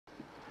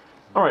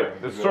Alright,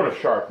 it's sort of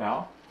sharp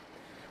now.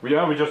 We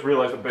just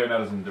realized the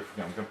bayonet is in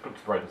different. I'm going to put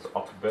the brightness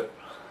up a bit,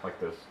 like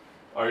this.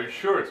 Are you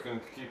sure it's going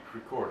to keep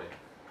recording?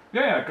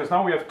 Yeah, because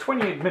now we have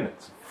 28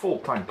 minutes of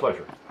full-time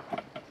pleasure.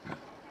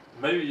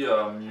 Maybe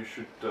you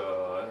should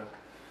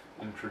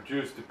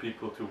introduce the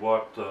people to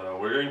what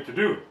we're going to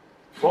do.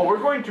 Well, we're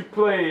going to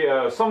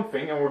play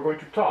something and we're going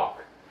to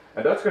talk.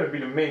 And that's going to be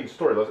the main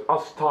story, that's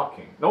us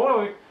talking.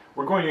 No,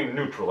 we're going in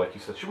neutral, like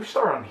you said. Should we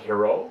start on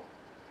hero?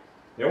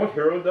 You know what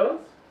hero does?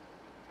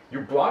 You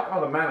block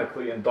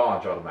automatically and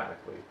dodge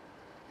automatically.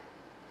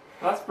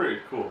 That's pretty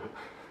cool.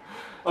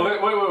 Okay,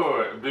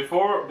 wait.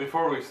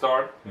 Before we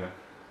start,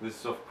 this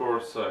is of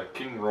course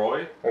King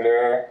Roy.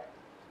 Hello.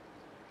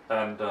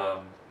 And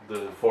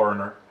the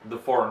foreigner. The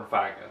foreign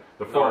faggot.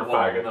 The foreign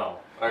faggot. No.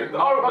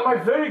 My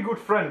very good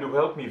friend who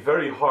helped me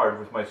very hard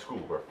with my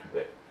schoolwork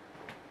today.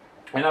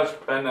 And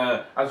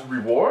as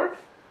reward,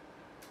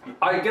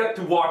 I get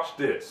to watch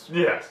this.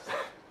 Yes.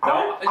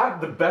 Now,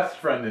 I'm the best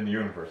friend in the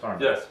universe,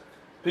 aren't I? Yes.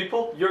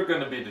 People, you're going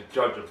to be the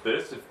judge of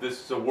this, if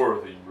this is a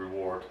worthy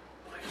reward.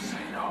 Please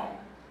say no.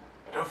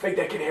 I don't think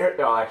they can hear it.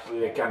 No, actually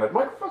they can. The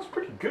microphone's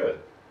pretty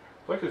good.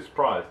 I'm actually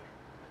surprised.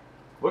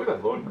 Look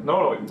at that load.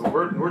 No, we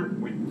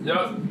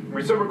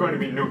said we're going to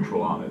be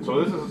neutral on it.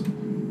 So this is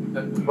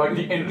like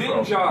the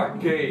intro. Ninja,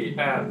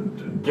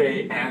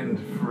 gay and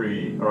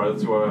free. Alright,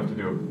 let's see what I have to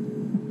do.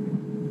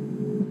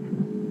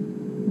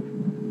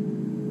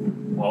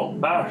 Well,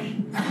 mash.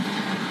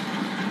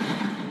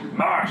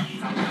 Mash.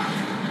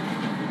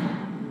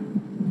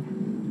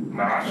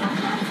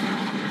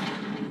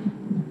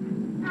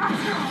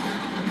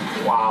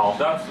 Wow.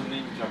 That's a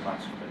ninja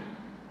masturbate.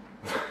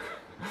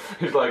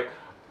 He's like,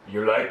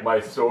 you like my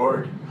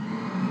sword?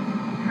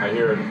 I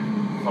hear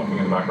something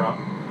in the background.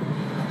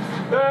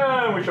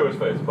 Then we show his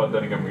face, but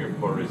then again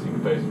we've already seen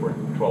the face for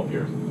 12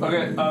 years.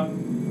 Okay,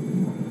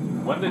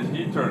 when did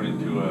he turn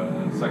into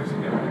a sexy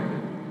guy?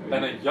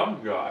 And a young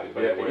guy,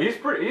 by the way.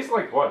 He's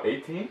like, what,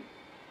 18?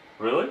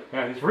 Really?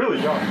 Yeah, he's really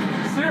young.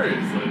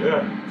 Seriously?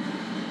 Yeah.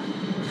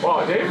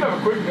 Wow, they even have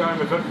a quick time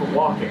event for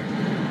walking.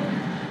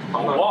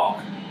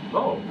 Walk?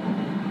 No.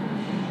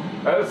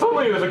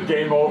 Suddenly there's a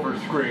game over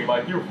screen,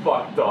 like, you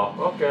fucked up.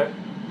 Okay.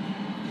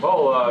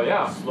 Well,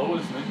 yeah.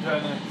 Slowest ninja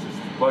in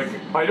existence. Like,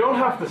 I don't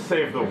have to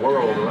save the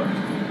world, right?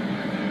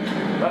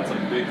 That's a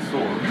big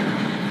sword.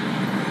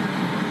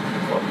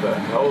 What the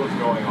hell is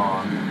going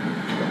on?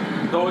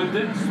 Though it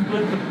didn't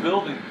split the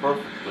building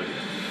perfectly.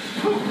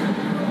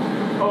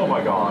 Oh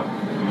my god.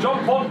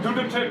 Jump onto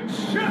the tits!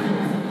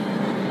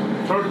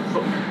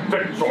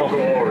 Tits of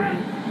glory.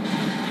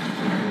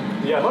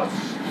 Yeah, let's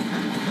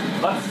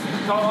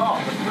come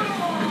on.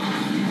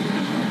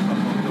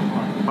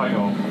 I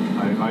know.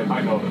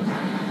 I know this.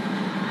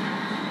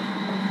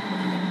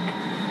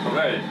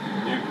 Okay,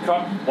 you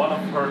cut one of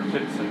her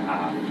tits in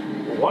half.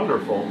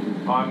 Wonderful.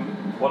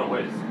 What a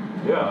waste.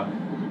 Yeah.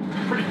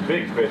 Pretty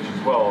big bitch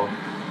as well.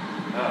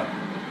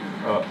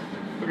 Yeah.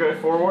 Okay,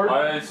 forward.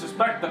 I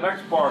suspect the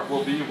next part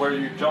will be where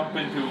you jump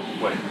into...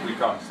 Wait, we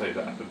can't say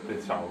that at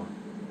this hour.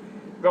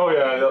 Oh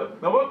yeah,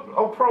 no,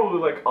 I'll probably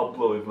like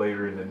upload it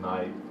later in the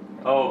night.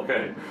 Oh,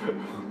 okay.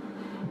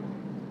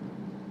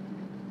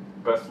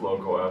 Best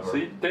logo ever.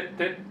 See,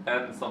 tit,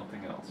 and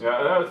something else.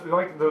 Yeah, it's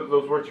like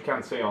those words you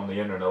can't say on the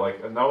internet.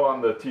 Like, now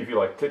on the TV,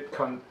 like tit,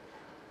 cunt,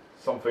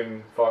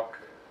 something, fuck.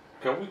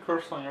 Can we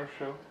curse on your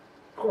show?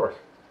 Of course.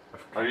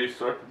 Are you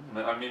certain?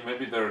 I mean,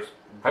 maybe there's...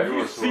 Have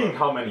you seen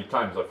how many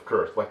times I've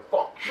cursed? Like,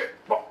 fuck, shit,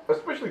 fuck.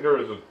 Especially there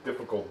is a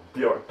difficult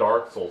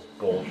Dark Souls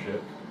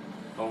bullshit.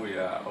 Oh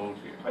yeah, oh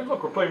dear. Hey,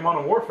 look, we're playing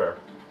Modern Warfare.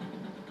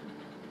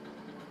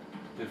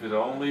 If it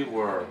only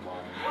were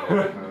Modern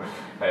Warfare.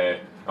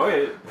 Hey. Oh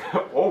yeah.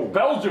 Oh.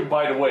 Belgium,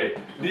 by the way.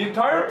 The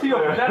entirety of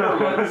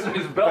Netherlands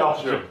is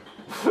Belgium.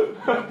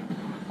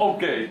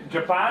 Okay,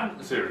 Japan?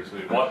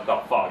 Seriously, what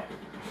the fuck?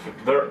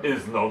 There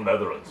is no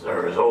Netherlands.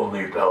 There is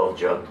only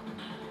Belgium.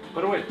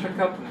 By the way, check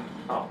out...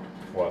 Oh.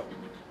 What?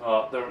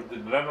 The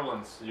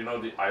Netherlands, you know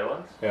the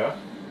islands? Yeah?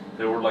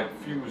 They were like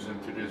fused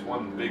into this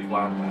one big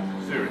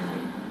landmass.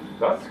 Seriously.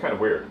 That's kind of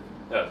weird.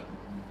 Yes.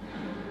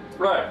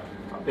 Right.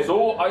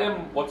 So I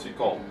am, what's he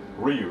called?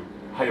 Ryu.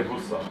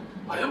 Hayabusa.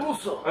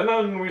 Hayabusa! And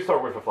then we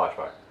start with a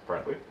flashback,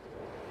 apparently.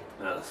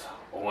 Yes.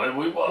 When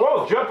we were...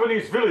 Well,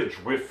 Japanese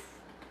village with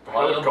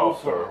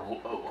helicopter.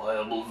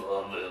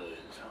 Hayabusa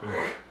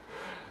village.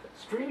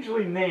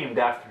 Strangely named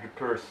after the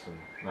person.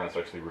 No, it's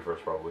actually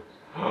reversed probably.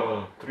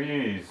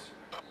 Trees.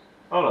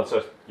 Oh no, it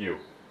says you.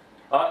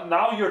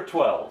 Now you're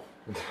 12.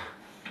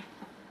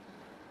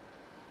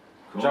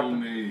 Call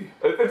me.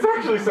 It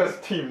actually says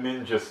Team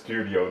Ninja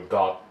Studio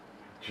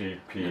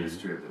 .gp.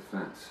 Ministry of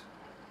Defense.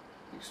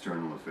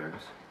 External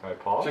Affairs. Can I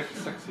pause? Check the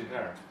sexy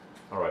hair.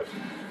 Alright.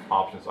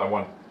 Options. I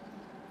want,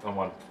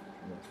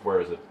 where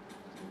is it?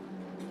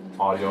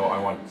 Audio, I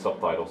want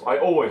subtitles. I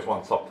always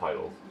want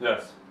subtitles.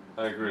 Yes,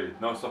 I agree.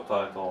 No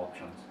subtitle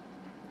options.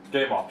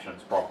 Game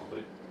options,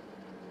 probably.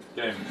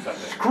 Game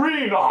settings.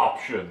 Screen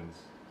options!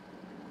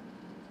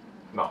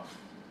 No.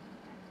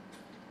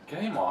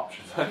 Game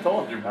options? I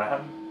told you,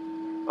 man.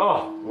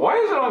 Oh, why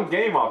is it on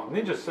game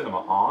options? Ninja Cinema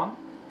on?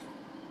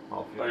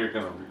 I'll feel Oh, you're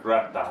gonna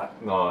regret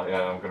that. No,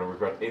 yeah, I'm gonna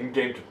regret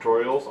in-game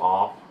tutorials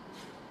off.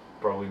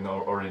 Probably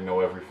already know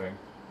everything.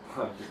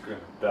 You're gonna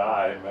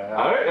die, man.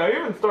 I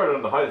even started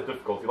on the highest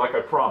difficulty, like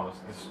I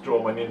promised.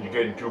 Destroy my Ninja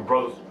Gaiden 2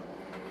 brothers.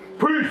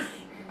 Peace!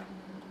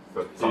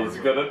 He's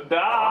gonna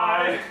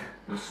die!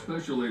 A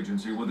special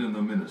agency within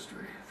the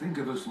ministry. Think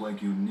of us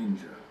like you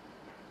ninja.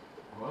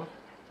 What?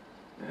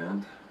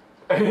 And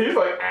And he's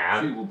like,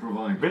 she and? will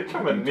provide. Bitch,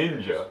 I'm a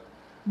ninja.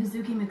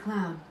 Mizuki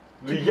McLeod.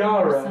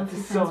 Liara,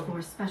 Self-Defense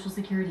Force Special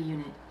Security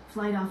Unit.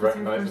 Flight Officer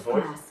Recognize First the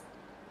voice? Class.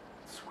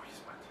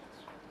 Squeeze my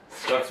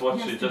tits. That's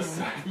what she just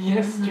said.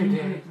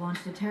 Yesterday.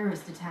 Launched a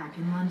terrorist attack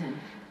in London.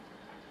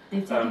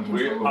 They've taken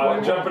control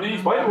of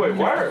Japanese. By the way,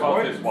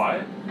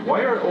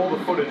 why are all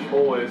the footage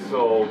always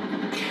so...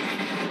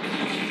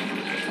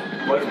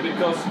 Like,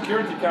 because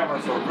security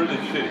cameras are really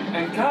shitty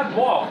and can't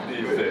walk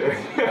these days.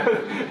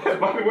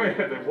 By the way,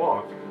 they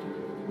walk.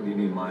 What do you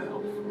need my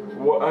help for?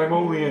 Well, I'm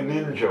only a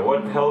ninja.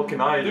 What the hell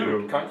can I do?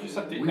 Dude, can't you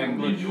set the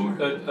English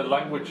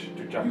language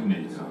to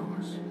Japanese?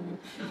 Hours.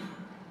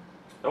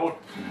 That would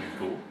be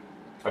cool.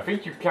 I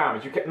think you can,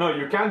 but you can. No,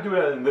 you can't do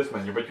that in this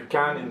menu, but you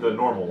can in the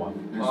normal one.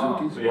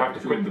 Mizuki, So you have to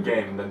quit the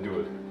game and then do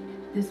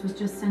it. This was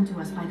just sent to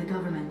us by the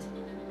government.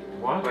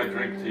 What? I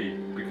drink tea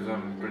because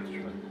I'm a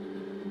British man.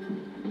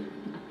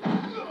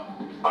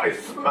 I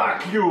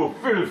smack you,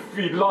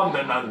 filthy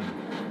Londonan!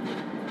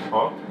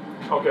 Oh,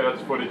 okay,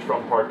 that's footage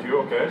from part 2,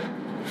 okay.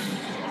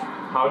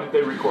 How did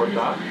they record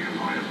that?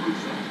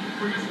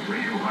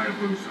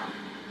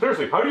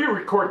 Seriously, how do you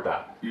record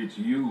that? It's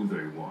you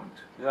they want.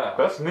 Yeah.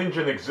 Best ninja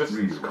in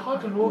existence.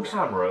 Caught on all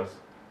cameras.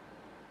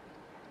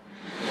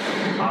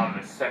 I'm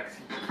a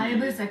sexy.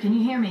 Hayabusa, can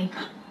you hear me?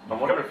 I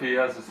wonder if he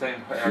has the same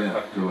haircut.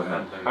 Yeah, go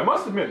ahead. I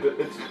must admit, that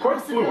it's quite All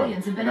fluent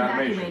civilians have been in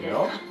animation, evacuated. you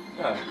know?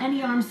 Yeah.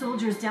 Any armed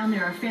soldiers down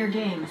there are fair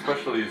game.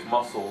 Especially his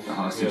muscles. The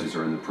hostages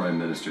are in the Prime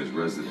Minister's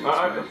residence.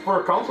 For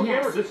a console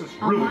Yes. gamer, this is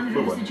I'll really monitor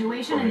the fluent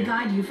situation for me. and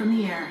guide you from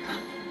the air.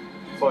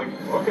 It's like,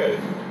 okay,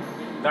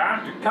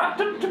 Time to cut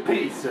them to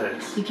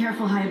pieces. Be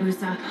careful,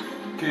 Hayabusa.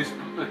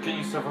 Can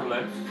you sever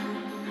limbs?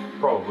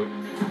 probably.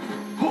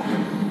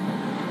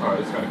 Alright,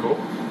 it's kind of cool.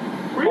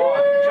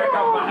 Oh, check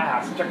out my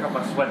ass. Check out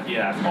my sweaty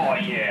ass. Oh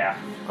yeah.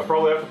 I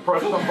probably have to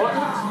press some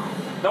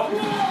buttons. Nope.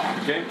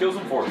 Game kills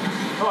him for you.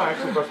 No, I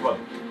actually pressed a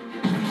button.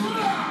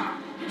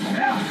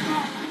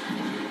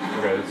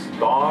 Okay, it's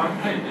Dawn.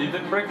 Hey, you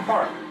didn't break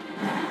apart.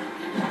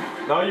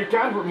 No, you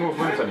can't remove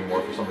limbs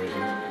anymore for some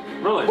reason.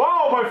 Really?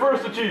 Wow, my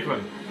first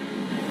achievement!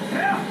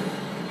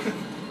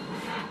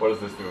 What does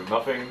this do?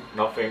 Nothing,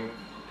 nothing.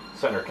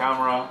 Center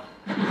camera.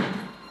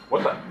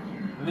 What the?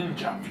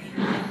 Ninja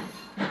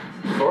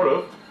view. Sort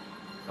of.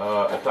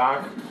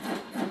 Attack.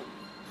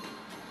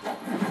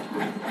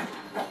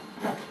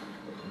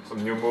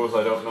 Some new moves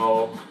I don't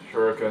know.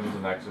 Shurikens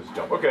and Nexus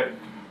jump. Okay.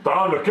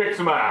 Time to kick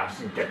some ass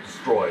and get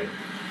destroyed.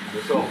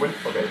 This wind.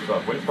 Okay,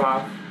 so wind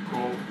path.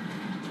 Cool.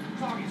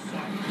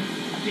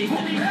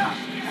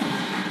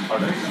 Are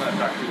they gonna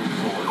attack you with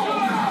swords?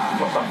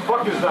 What the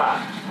fuck is that?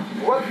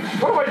 What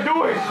am I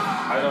doing?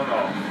 I don't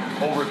know.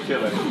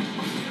 Overkilling.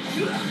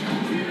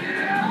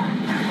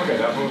 Okay,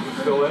 that move is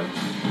still in.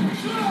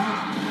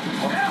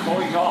 What's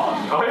going on?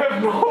 I have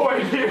no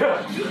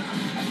idea.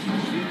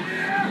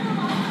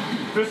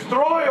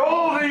 Destroy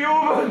all the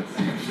humans.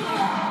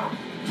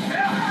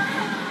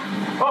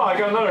 Oh, I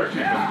got another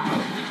achievement.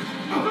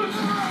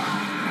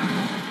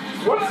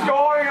 What's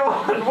going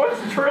on?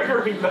 What's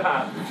triggering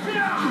that?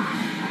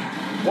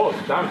 Whoa,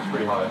 the damage is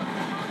pretty high.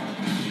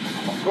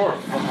 Of course,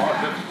 some hard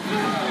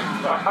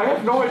I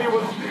have no idea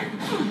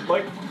what's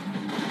like.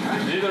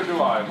 Neither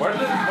do I. Where's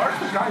the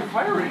guy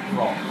firing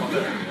from? Oh,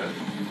 there he is.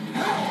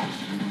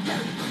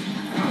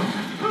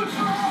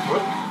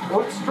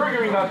 What's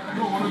triggering that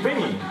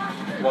thingy?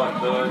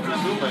 What, the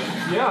zooming?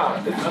 Yeah,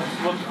 it's That's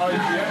what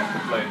IGN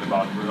complained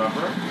about,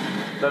 remember?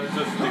 That's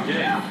just the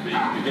game,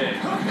 being the game.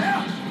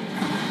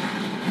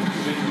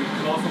 Being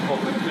close up on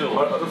the kill.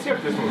 let's see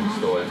if this move is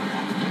still in.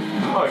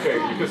 Oh, okay,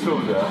 you can still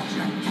do that.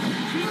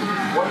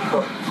 What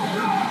the?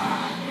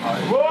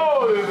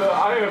 Whoa!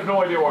 I have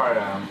no idea where I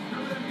am.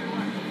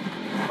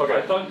 Okay.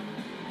 I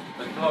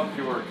thought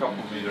you were a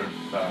couple meters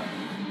back.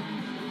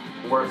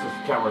 Where's this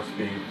camera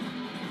speed?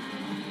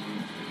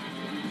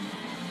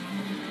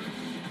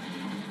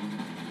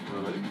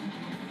 Really?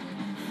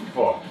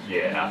 Fuck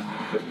yeah.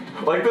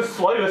 Like the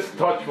slightest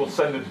touch will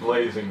send it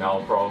blazing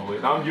now, probably.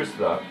 Now I'm used to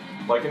that.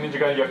 Like in Ninja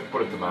Gaiden, you have to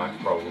put it to max,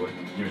 probably.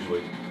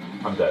 Usually.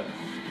 I'm dead.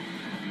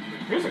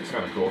 Music's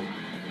kinda cool.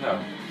 No.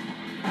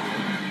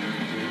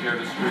 You hear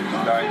the screaming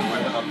guy and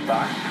women on the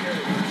back?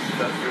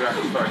 That's the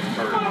reaction starts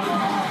hurting.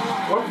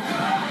 What?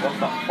 What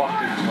the fuck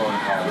is going on?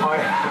 I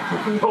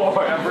have no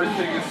idea.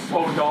 Everything is so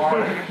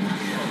dark.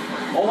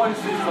 All I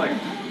see is like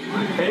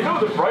And you know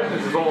the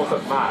brightness is almost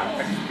at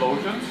max.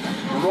 explosions,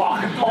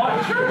 rocket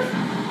launchers.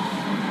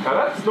 Now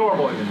that's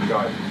normal in Ninja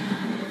Gaiden.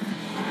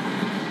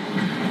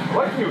 I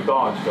like new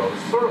dodge though,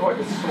 it's sort of like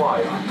a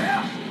slide.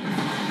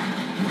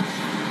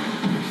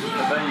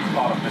 And then you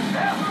caught a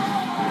missile.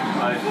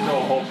 I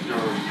still hope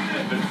you're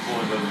invincible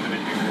in those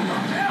finishing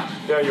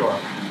moves. Yeah, you are.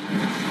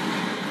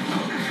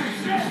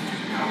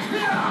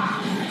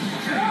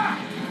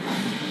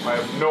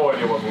 have no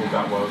idea what move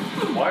that was.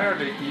 Why are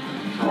they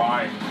even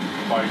trying to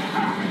fight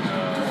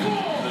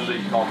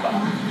melee combat?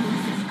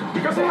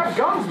 Because they have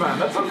guns, man.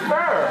 That's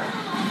unfair.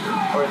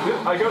 Alright,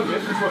 I gotta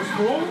admit, this was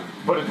cool,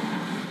 but it's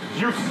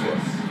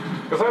useless.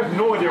 Because I have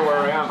no idea where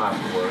I am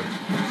afterwards.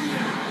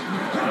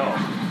 No.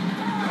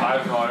 I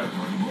have no idea.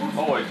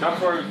 Oh wait, that's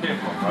where we came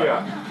from, right?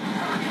 Yeah.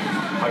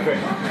 I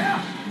think.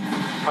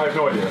 I have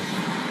no idea.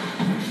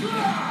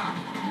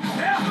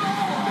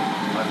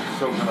 I'm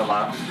so gonna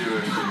laugh at you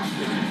if you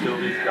kill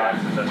these guys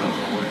and then don't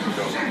know where to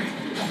go.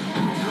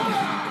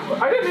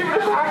 I didn't even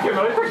attack him. I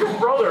attacked his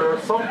brother or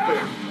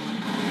something.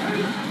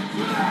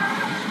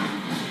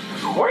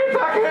 Why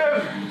attack him?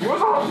 He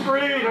was off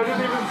screen. I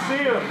didn't even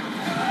see him.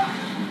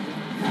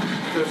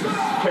 This is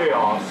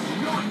chaos.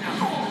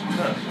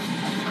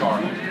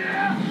 Carnage.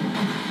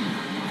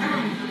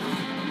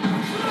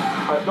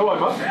 Though I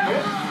must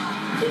admit,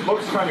 it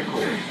looks kind of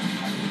cool.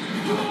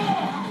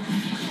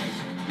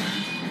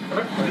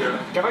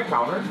 Can I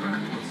counter?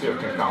 Let's see if I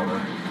can counter.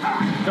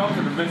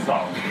 Counter the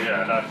missile.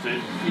 Yeah, that's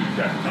it. Eat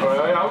that.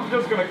 Alright, I'm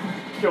just gonna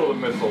kill the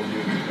missile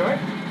user. Can I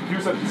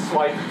use a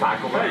slight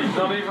tackle? Hey, he's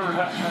not even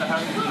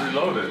having to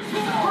reload it. Of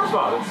course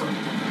not. It's a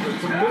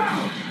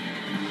missile.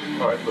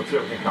 Alright, let's see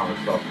if we can counter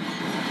stuff.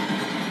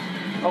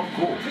 Oh,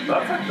 cool.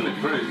 That's actually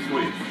pretty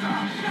sweet.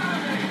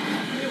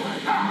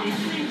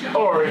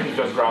 Or he can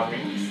just grab me.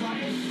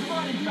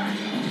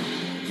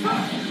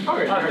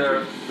 Okay, Ah,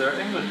 they're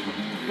Englishmen.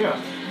 yeah.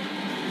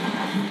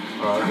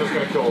 I'm just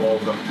gonna kill all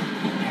of them.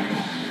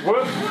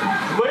 With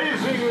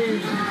blazing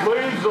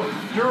blades of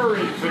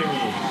fury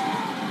thingy.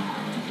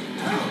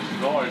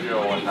 No idea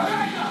what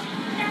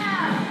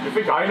happened. You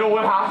think I know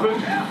what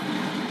happened?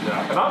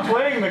 Yeah. And I'm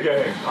playing the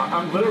game.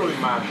 I'm literally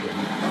mashing.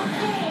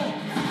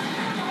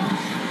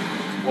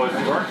 Was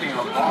working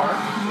on hard.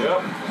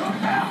 Yep.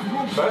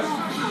 Best.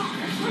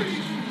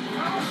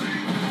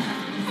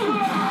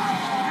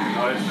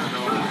 I don't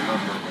know this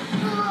number.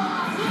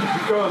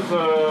 Because,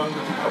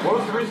 what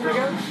was the reason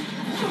again?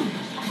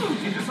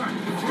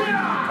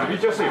 Did he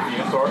just say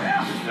Venusaur?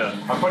 Yeah.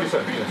 I thought he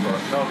said Venusaur.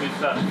 No, he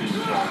said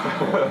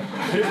Venusaur.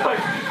 He's like,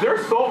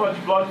 there's so much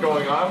blood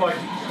going on. I'm like,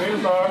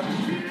 Venusaur.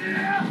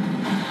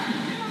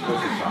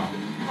 This is sound,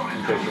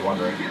 in case you're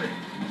wondering.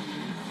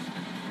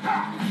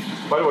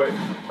 By the way,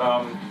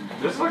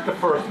 this is like the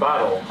first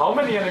battle. How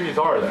many enemies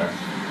are there?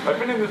 I've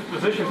been in this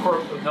position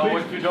for... No,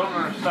 what you don't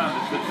understand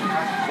is that you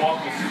have to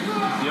walk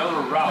the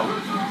other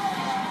route.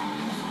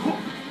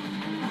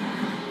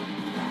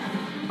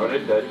 Are they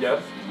dead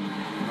yet?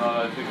 No,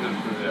 I think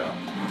that's yeah.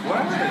 Where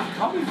are they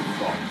coming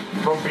from?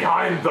 From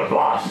behind the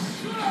bus!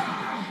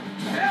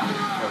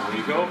 Can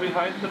we go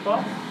behind the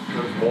bus?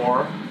 There's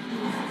more.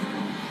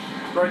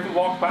 Try to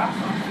walk past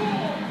them.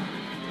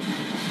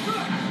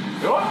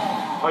 You know what?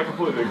 I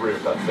completely agree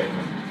with that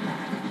statement.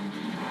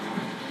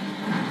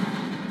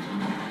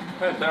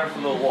 Hey, there's a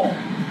little wall.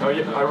 Oh,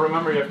 yeah, I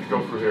remember you have to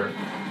go through here.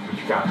 But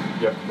you can't.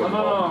 You have to go No, through the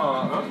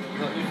wall.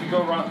 no. If you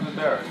go around to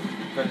there,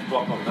 can you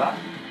block on that?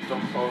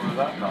 Jump over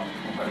that? No.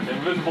 Okay.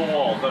 Invisible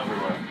walls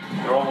everywhere.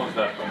 They're almost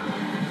dead.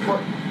 What?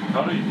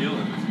 How do you heal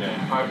in this game?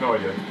 I have no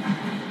idea.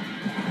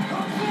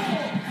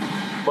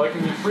 Like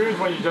in the previous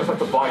one, you just have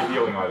to buy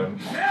healing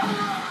items.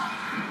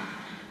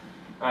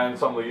 And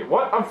suddenly...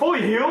 What? I'm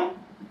fully healed?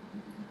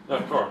 Yeah,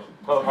 of course.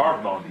 Oh.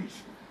 Hard mode.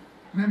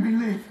 Let me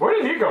live. Where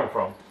did he come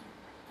from?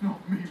 Not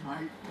me,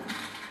 mate.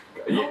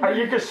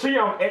 You can see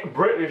I'm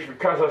British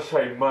because I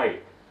say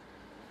mate.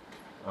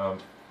 I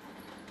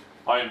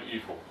am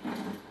evil. I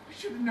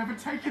should have never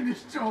taken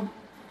this job.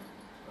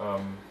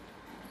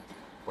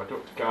 What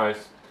do...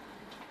 Guys,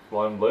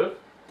 let him live?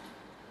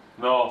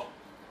 No, of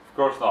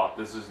course not.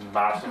 This isn't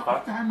Mass I've got a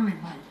Effect. family,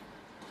 mate.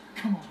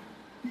 Come on.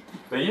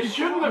 Then you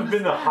shouldn't have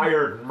been a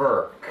hired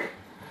merc.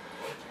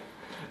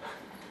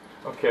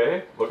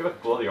 Okay, look at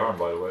that bloody arm,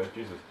 by the way.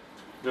 Jesus.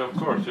 Yeah, of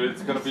course.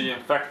 It's gonna be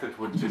infected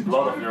with the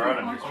blood of your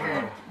enemies.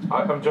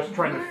 I'm just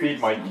trying to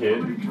feed my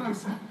kid.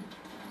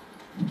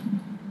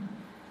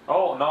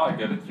 Oh, now I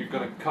get it. You're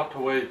gonna cut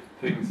away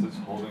things that's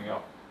holding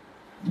up.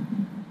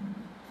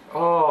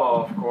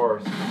 Oh, of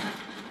course.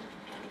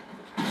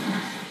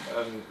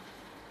 And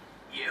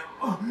You're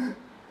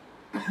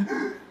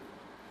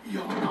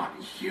not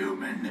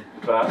human.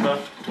 that...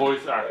 Best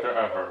voice actor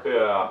ever.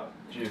 Yeah,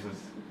 Jesus.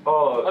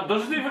 Oh,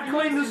 Doesn't even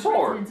clean the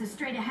sword. Residence is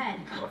straight ahead.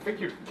 I think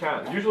you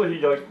can. Usually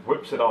he like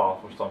whips it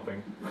off or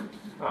something.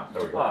 Ah,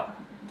 there we go. Ah,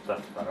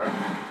 that's better.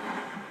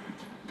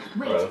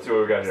 Wait, Alright, let's see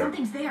what we got here.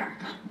 something's there.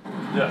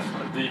 Yes,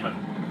 a demon.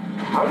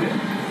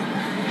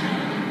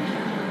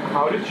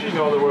 How did she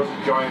know there was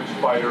a giant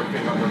spider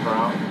thing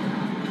underground?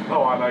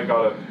 Oh, and I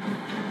got a...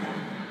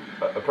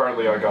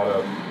 apparently I got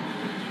a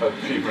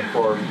achievement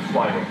for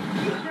sliding.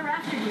 They're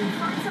after you.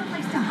 Find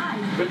someplace to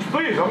hide. Bitch,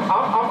 please,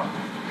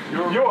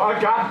 Yo, I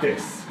got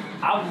this.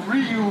 I'm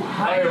Ryu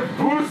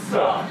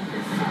Hayabusa.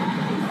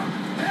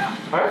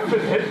 I haven't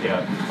been hit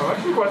yet. I'm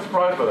actually quite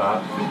surprised by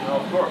that. No,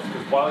 of course,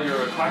 because while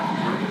you're attacking,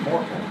 you're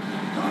immortal. So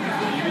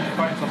you need to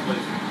find some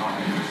place to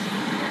hide.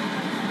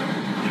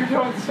 You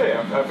don't say.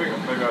 I think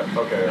maybe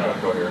okay, I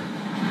gotta go here. A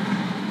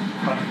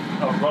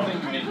running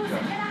Hayabusa, ninja.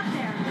 get out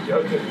there. You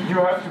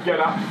have to get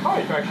out. Oh,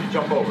 you can actually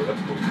jump over.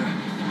 That's cool.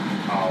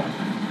 Ow.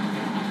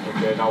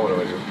 Okay, now what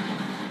do I do?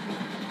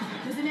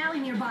 There's an alley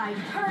nearby.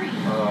 Hurry!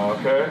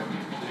 Okay.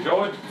 You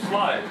go and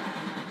slide.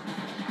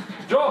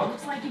 Jump!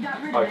 Looks like you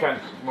got rid of I it.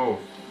 can't move.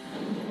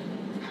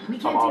 We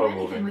can't do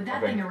anything with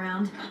that thing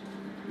around.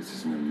 This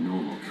isn't a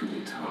normal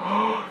truly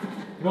tower.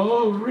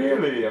 No,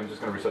 really? I'm just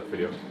gonna reset the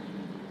video.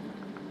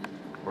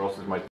 Or else it might